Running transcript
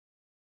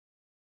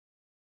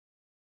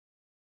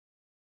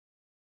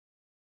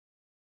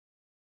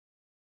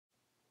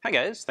Hi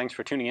guys, thanks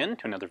for tuning in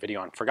to another video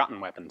on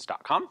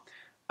ForgottenWeapons.com.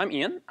 I'm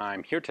Ian.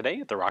 I'm here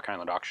today at the Rock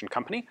Island Auction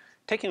Company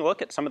taking a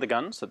look at some of the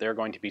guns that they're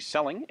going to be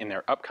selling in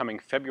their upcoming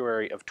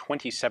February of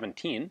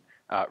 2017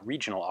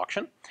 regional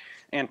auction.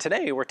 And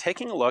today we're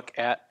taking a look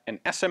at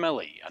an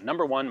SMLE, a No.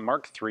 1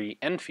 Mark III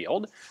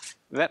Enfield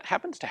that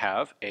happens to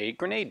have a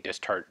grenade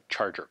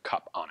discharger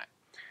cup on it.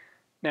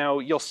 Now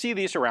you'll see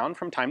these around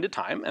from time to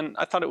time, and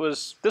I thought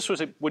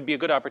would be a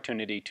good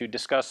opportunity to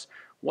discuss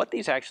what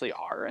these actually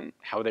are and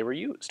how they were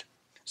used.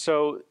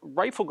 So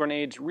rifle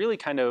grenades really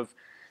kind of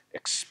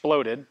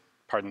exploded,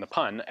 pardon the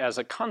pun, as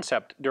a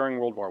concept during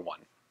World War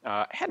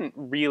I. It hadn't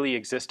really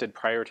existed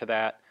prior to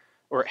that,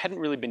 or it hadn't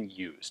really been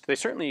used. They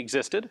certainly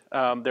existed.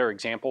 There are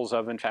examples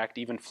of, in fact,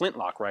 even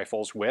flintlock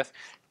rifles with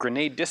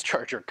grenade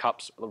discharger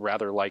cups,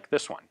 rather like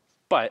this one,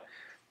 but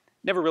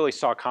never really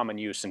saw common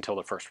use until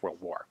the First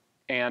World War.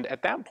 And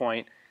at that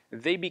point,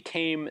 they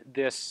became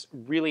this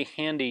really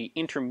handy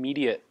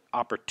intermediate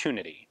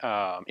opportunity,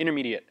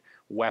 intermediate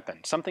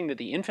weapon, something that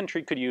the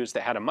infantry could use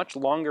that had a much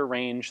longer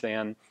range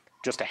than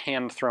just a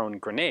hand-thrown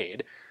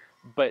grenade,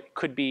 but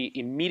could be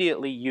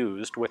immediately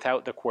used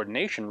without the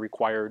coordination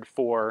required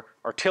for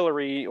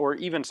artillery or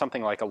even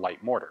something like a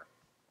light mortar.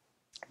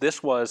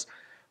 This was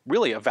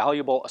really a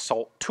valuable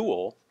assault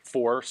tool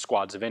for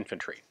squads of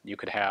infantry. You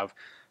could have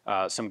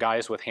some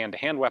guys with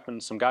hand-to-hand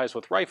weapons, some guys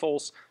with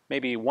rifles,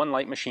 maybe one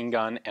light machine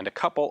gun, and a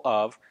couple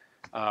of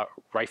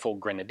rifle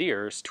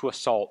grenadiers to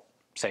assault,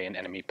 say, an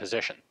enemy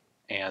position.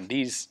 And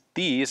these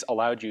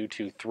allowed you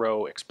to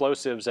throw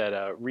explosives at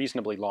a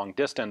reasonably long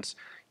distance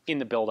in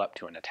the build-up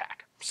to an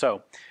attack.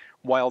 So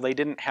while they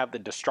didn't have the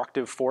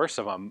destructive force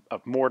of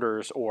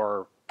mortars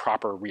or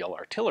proper real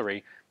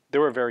artillery, they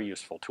were very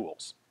useful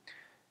tools.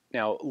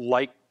 Now,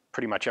 like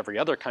pretty much every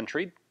other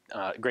country,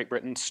 Great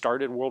Britain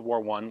started World War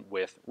I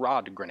with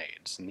rod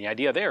grenades. And the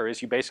idea there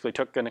is you basically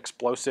took an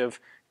explosive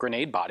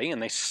grenade body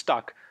and they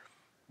stuck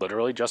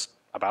literally just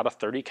about a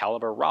 .30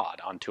 caliber rod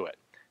onto it.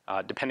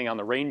 Depending on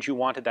the range you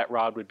wanted, that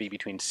rod would be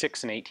between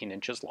 6 and 18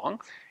 inches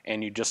long,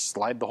 and you just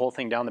slide the whole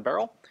thing down the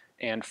barrel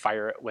and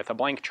fire it with a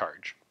blank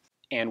charge.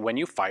 And when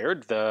you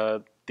fired,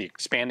 the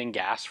expanding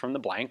gas from the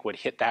blank would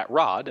hit that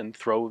rod and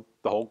throw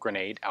the whole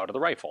grenade out of the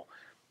rifle.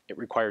 It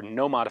required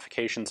no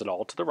modifications at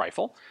all to the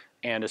rifle,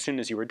 and as soon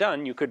as you were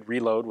done, you could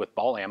reload with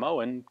ball ammo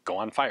and go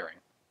on firing.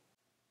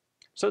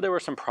 So there were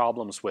some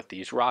problems with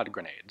these rod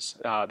grenades.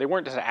 They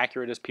weren't as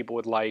accurate as people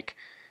would like.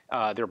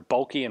 They're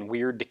bulky and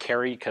weird to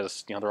carry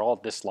because they're all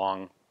this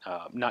long,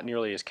 not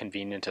nearly as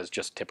convenient as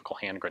just typical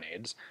hand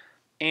grenades.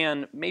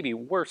 And maybe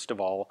worst of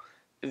all,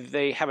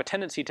 they have a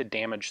tendency to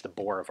damage the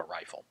bore of a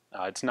rifle.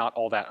 It's not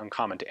all that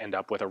uncommon to end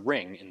up with a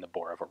ring in the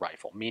bore of a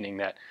rifle, meaning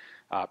that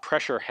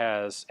pressure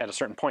has, at a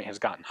certain point, has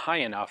gotten high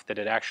enough that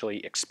it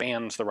actually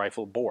expands the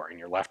rifle bore and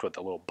you're left with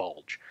a little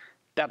bulge.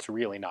 That's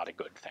really not a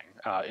good thing.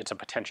 It's a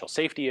potential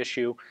safety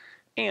issue,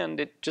 and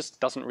it just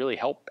doesn't really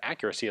help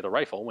accuracy of the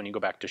rifle when you go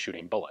back to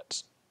shooting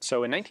bullets.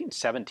 So in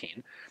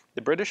 1917,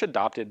 the British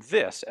adopted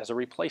this as a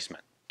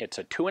replacement. It's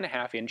a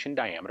 2.5 inch in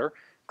diameter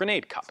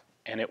grenade cup,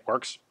 and it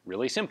works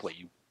really simply.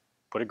 You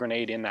put a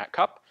grenade in that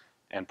cup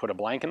and put a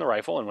blank in the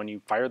rifle, and when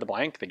you fire the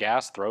blank, the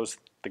gas throws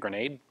the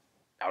grenade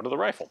out of the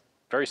rifle.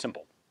 Very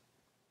simple.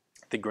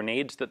 The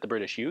grenades that the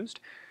British used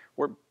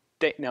were,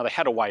 now they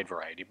had a wide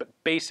variety, but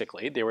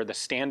basically they were the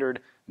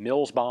standard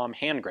Mills bomb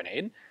hand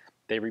grenade.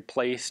 They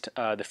replaced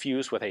the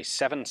fuse with a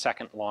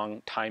 7-second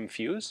long time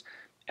fuse,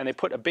 and they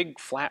put a big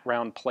flat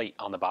round plate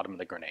on the bottom of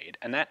the grenade,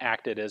 and that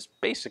acted as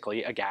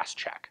basically a gas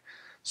check,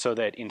 so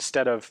that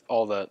instead of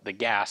all the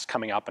gas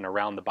coming up and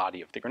around the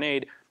body of the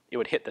grenade, it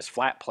would hit this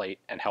flat plate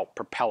and help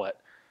propel it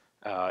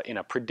in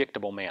a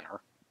predictable manner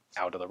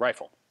out of the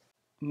rifle.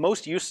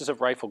 Most uses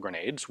of rifle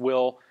grenades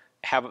will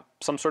have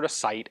some sort of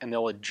sight, and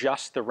they'll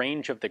adjust the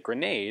range of the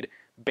grenade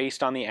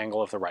based on the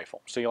angle of the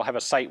rifle. So you'll have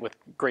a sight with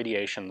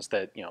gradations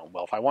that,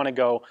 well, if I want to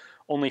go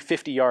only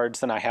 50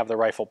 yards, then I have the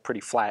rifle pretty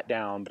flat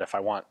down, but if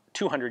I want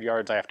 200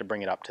 yards, I have to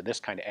bring it up to this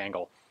kind of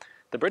angle.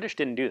 The British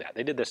didn't do that.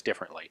 They did this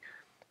differently.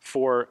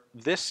 For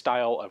this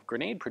style of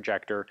grenade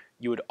projector,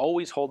 you would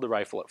always hold the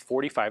rifle at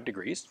 45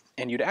 degrees,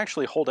 and you'd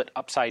actually hold it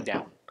upside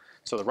down.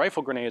 So the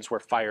rifle grenades were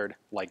fired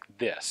like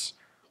this,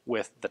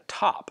 with the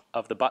top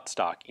of the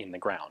buttstock in the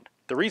ground.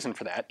 The reason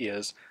for that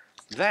is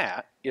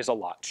a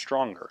lot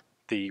stronger.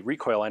 The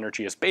recoil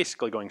energy is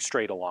basically going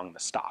straight along the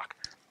stock.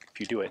 If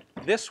you do it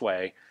this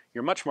way,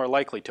 you're much more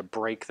likely to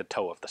break the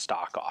toe of the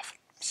stock off.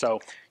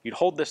 So you'd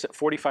hold this at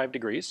 45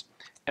 degrees,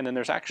 and then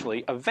there's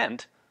actually a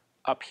vent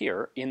up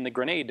here in the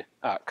grenade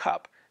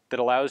cup that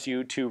allows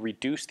you to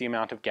reduce the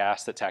amount of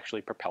gas that's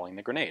actually propelling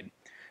the grenade.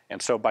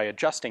 And so by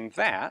adjusting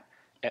that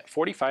at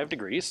 45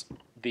 degrees,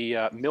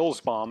 the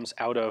Mills bombs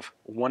out of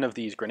one of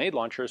these grenade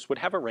launchers would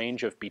have a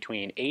range of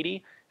between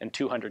 80 and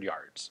 200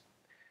 yards.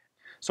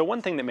 So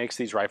one thing that makes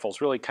these rifles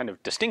really kind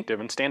of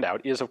distinctive and stand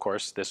out is, of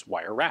course, this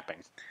wire wrapping.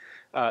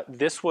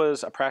 This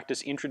was a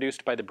practice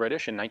introduced by the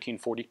British in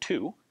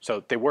 1942,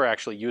 so they were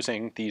actually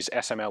using these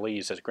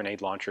SMLEs as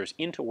grenade launchers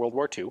into World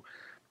War II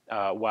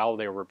while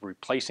they were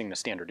replacing the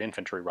standard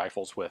infantry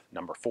rifles with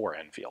No. 4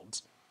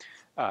 Enfields.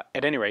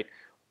 At any rate,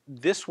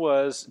 This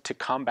was to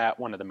combat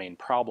one of the main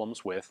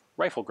problems with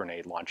rifle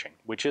grenade launching,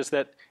 which is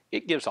that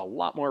it gives a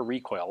lot more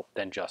recoil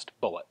than just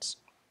bullets.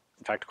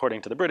 In fact,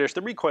 according to the British,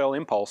 the recoil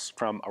impulse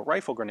from a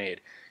rifle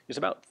grenade is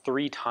about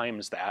 3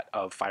 times that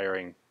of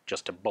firing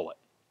just a bullet.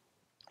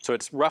 So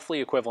it's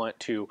roughly equivalent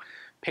to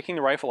picking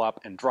the rifle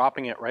up and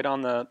dropping it right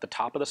on the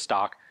top of the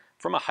stock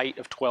from a height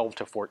of 12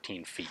 to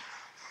 14 feet.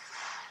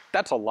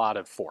 That's a lot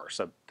of force.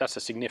 That's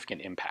a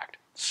significant impact.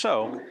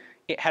 So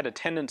it had a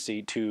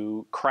tendency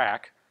to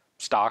crack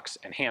stocks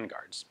and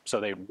handguards. So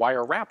they'd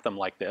wire wrap them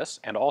like this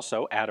and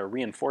also add a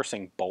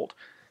reinforcing bolt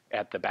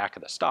at the back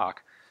of the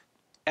stock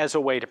as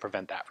a way to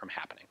prevent that from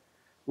happening.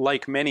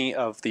 Like many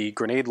of the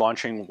grenade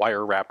launching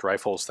wire wrapped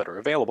rifles that are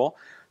available,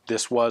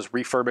 this was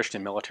refurbished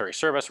in military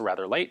service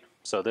rather late.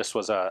 So this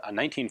was a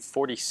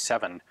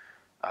 1947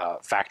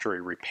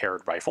 factory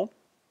repaired rifle.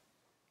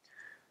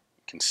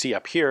 You can see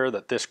up here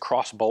that this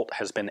cross bolt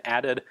has been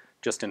added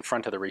just in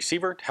front of the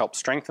receiver to help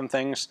strengthen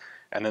things.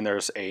 And then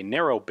there's a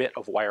narrow bit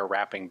of wire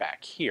wrapping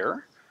back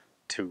here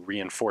to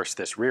reinforce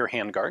this rear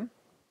handguard.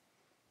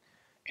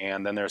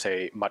 And then there's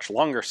a much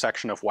longer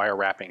section of wire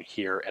wrapping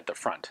here at the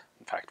front.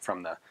 In fact,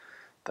 from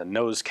the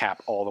nose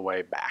cap all the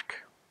way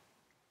back.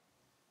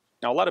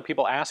 Now, a lot of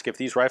people ask if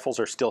these rifles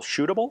are still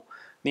shootable.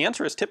 The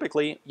answer is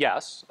typically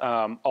yes,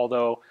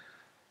 although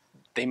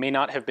they may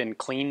not have been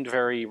cleaned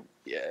very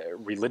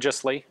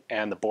religiously,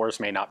 and the bores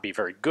may not be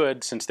very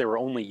good. Since they were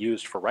only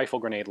used for rifle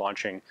grenade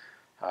launching,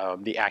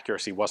 the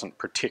accuracy wasn't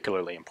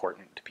particularly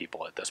important to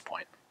people at this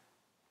point.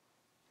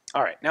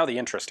 All right, now the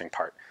interesting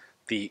part.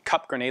 The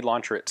cup grenade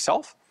launcher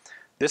itself.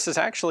 This is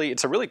actually,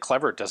 it's a really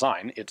clever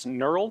design. It's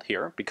knurled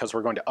here because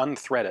we're going to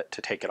unthread it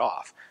to take it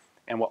off.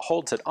 And what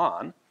holds it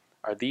on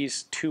are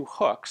these 2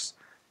 hooks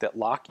that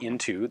lock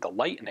into the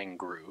lightning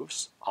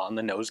grooves on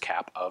the nose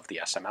cap of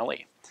the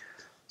SMLE.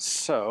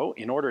 So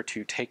in order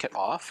to take it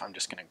off, I'm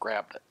just going to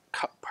grab the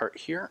cup part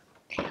here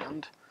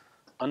and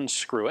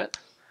unscrew it.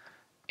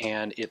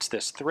 And it's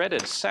this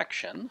threaded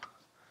section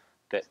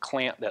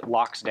that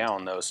locks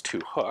down those 2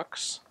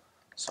 hooks.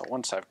 So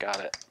once I've got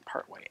it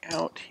partway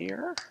out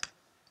here,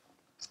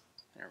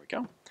 there we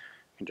go, you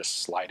can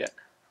just slide it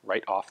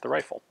right off the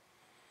rifle.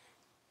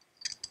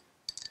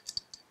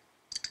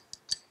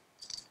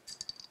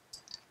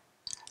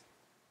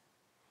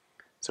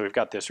 So we've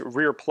got this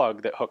rear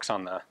plug that hooks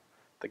on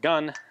the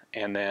gun,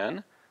 and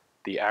then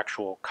the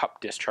actual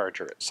cup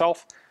discharger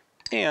itself.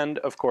 And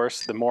of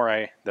course,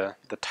 the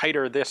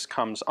tighter this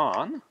comes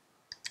on,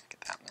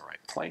 get that in the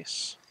right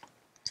place,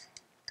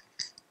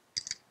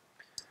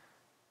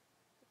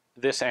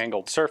 this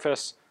angled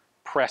surface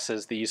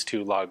presses these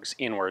 2 lugs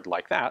inward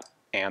like that,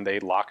 and they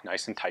lock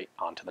nice and tight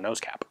onto the nose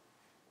cap.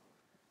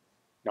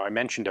 Now I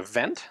mentioned a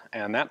vent,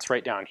 and that's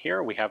right down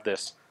here. We have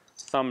this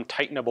thumb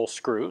tightenable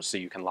screw so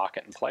you can lock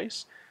it in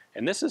place.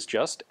 And this is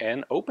just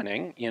an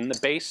opening in the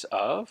base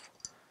of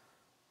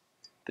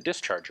the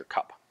discharger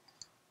cup.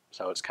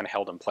 So it's kind of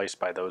held in place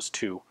by those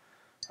 2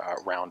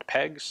 round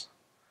pegs.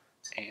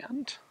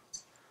 And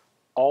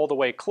all the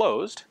way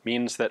closed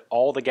means that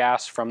all the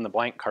gas from the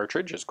blank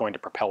cartridge is going to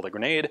propel the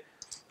grenade.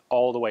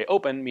 All the way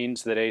open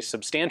means that a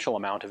substantial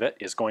amount of it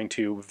is going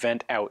to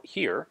vent out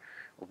here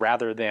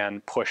rather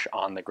than push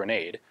on the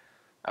grenade,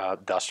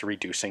 thus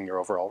reducing your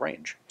overall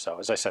range. So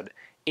as I said,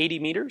 80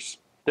 meters.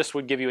 This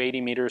would give you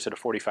 80 meters at a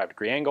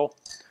 45-degree angle.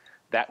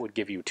 That would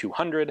give you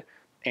 200.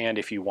 And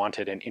if you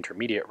wanted an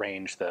intermediate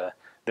range, the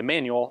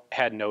manual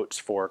had notes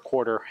for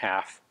quarter,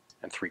 half,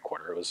 and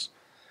 3/4. It was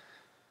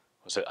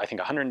I think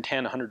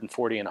 110,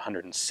 140, and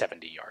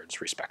 170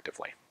 yards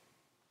respectively.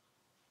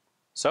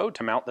 So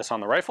to mount this on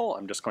the rifle,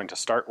 I'm just going to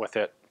start with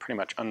it pretty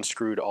much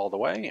unscrewed all the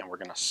way, and we're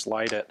going to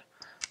slide it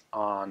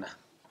on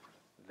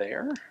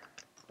there.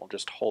 We'll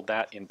just hold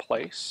that in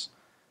place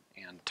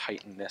and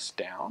tighten this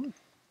down.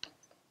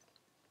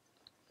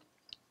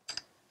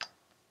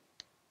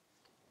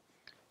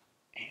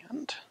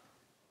 And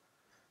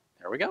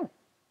there we go,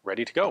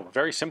 ready to go.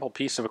 Very simple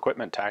piece of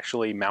equipment to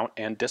actually mount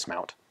and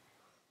dismount.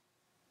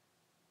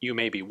 You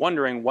may be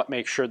wondering what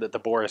makes sure that the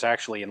bore is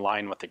actually in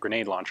line with the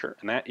grenade launcher,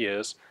 and that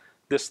is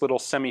this little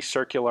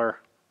semicircular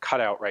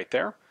cutout right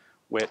there,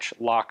 which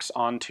locks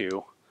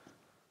onto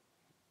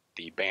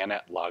the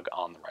bayonet lug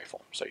on the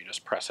rifle. So you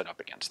just press it up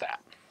against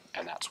that,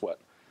 and that's what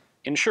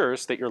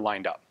ensures that you're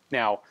lined up.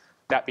 Now,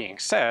 that being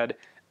said,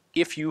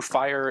 if you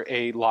fire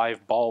a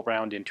live ball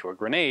round into a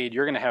grenade,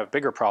 you're going to have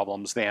bigger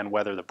problems than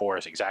whether the bore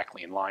is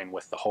exactly in line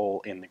with the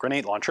hole in the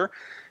grenade launcher.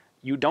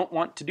 You don't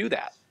want to do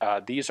that.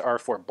 These are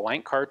for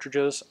blank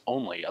cartridges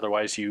only.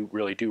 Otherwise, you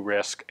really do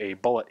risk a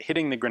bullet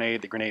hitting the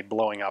grenade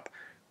blowing up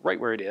right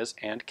where it is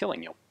and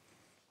killing you.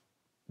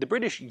 The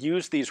British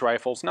used these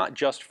rifles not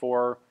just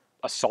for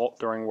assault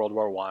during World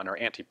War I or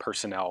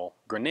anti-personnel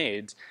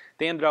grenades.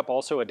 They ended up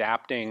also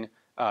adapting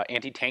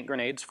anti-tank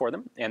grenades for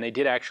them, and they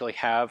did actually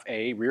have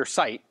a rear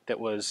sight that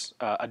was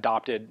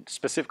adopted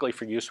specifically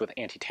for use with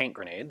anti-tank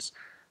grenades,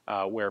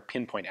 where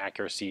pinpoint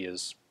accuracy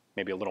is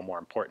maybe a little more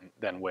important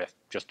than with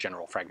just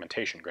general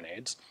fragmentation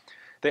grenades.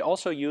 They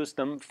also used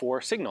them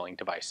for signaling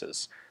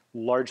devices.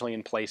 largely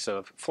in place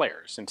of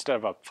flares. Instead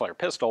of a flare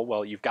pistol,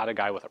 well, you've got a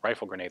guy with a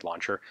rifle grenade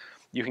launcher.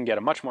 You can get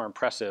a much more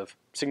impressive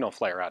signal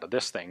flare out of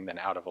this thing than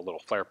out of a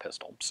little flare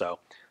pistol. So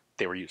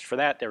they were used for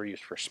that. They were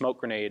used for smoke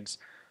grenades,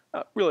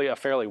 really a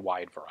fairly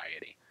wide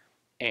variety.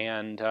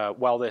 And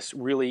while this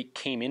really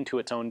came into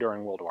its own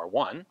during World War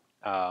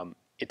I,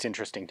 it's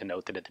interesting to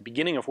note that at the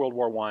beginning of World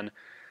War I,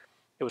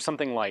 it was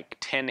something like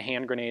 10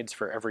 hand grenades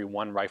for every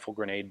 1 rifle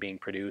grenade being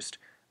produced.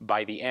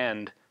 By the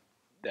end,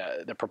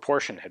 the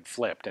proportion had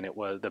flipped, and it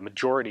was the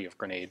majority of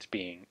grenades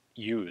being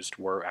used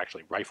were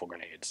actually rifle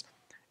grenades.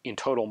 In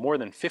total, more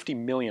than 50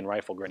 million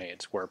rifle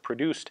grenades were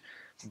produced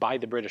by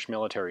the British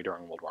military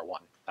during World War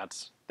I.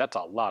 That's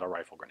a lot of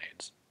rifle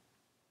grenades.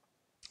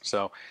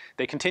 So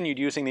they continued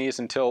using these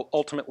until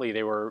ultimately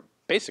they were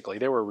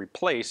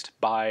replaced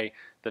by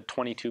the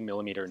 22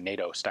 millimeter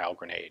NATO style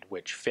grenade,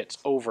 which fits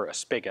over a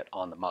spigot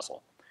on the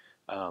muzzle.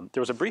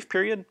 There was a brief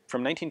period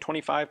from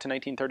 1925 to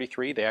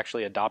 1933. They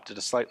actually adopted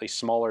a slightly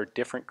smaller,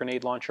 different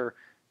grenade launcher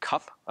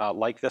cup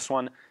like this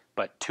one,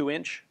 but a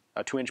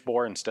 2-inch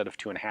bore instead of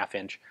 2.5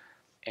 inch.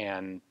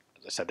 And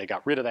as I said, they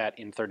got rid of that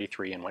in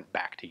 33 and went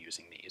back to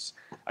using these.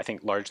 I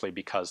think largely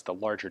because the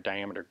larger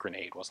diameter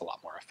grenade was a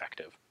lot more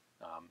effective.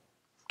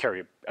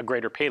 Carry a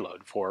greater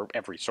payload for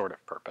every sort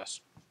of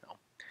purpose.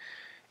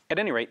 At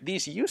any rate,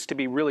 these used to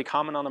be really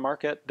common on the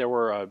market. There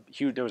was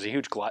a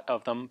huge glut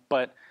of them,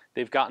 but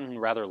they've gotten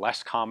rather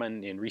less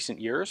common in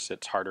recent years.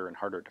 It's harder and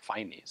harder to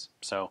find these.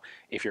 So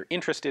if you're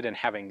interested in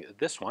having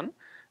this one,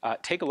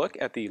 take a look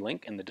at the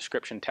link in the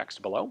description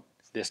text below.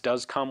 This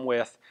does come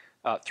with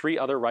 3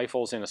 other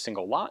rifles in a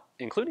single lot,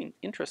 including,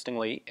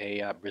 interestingly,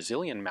 a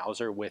Brazilian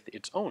Mauser with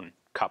its own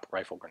cup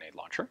rifle grenade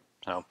launcher.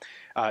 So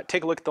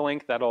take a look at the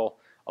link. That'll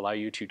allow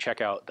you to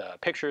check out the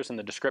pictures and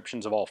the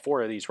descriptions of all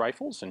 4 of these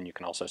rifles, and you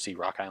can also see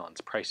Rock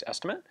Island's price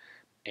estimate.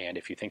 And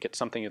if you think it's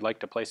something you'd like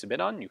to place a bid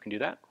on, you can do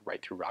that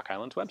right through Rock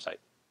Island's website.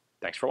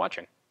 Thanks for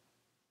watching.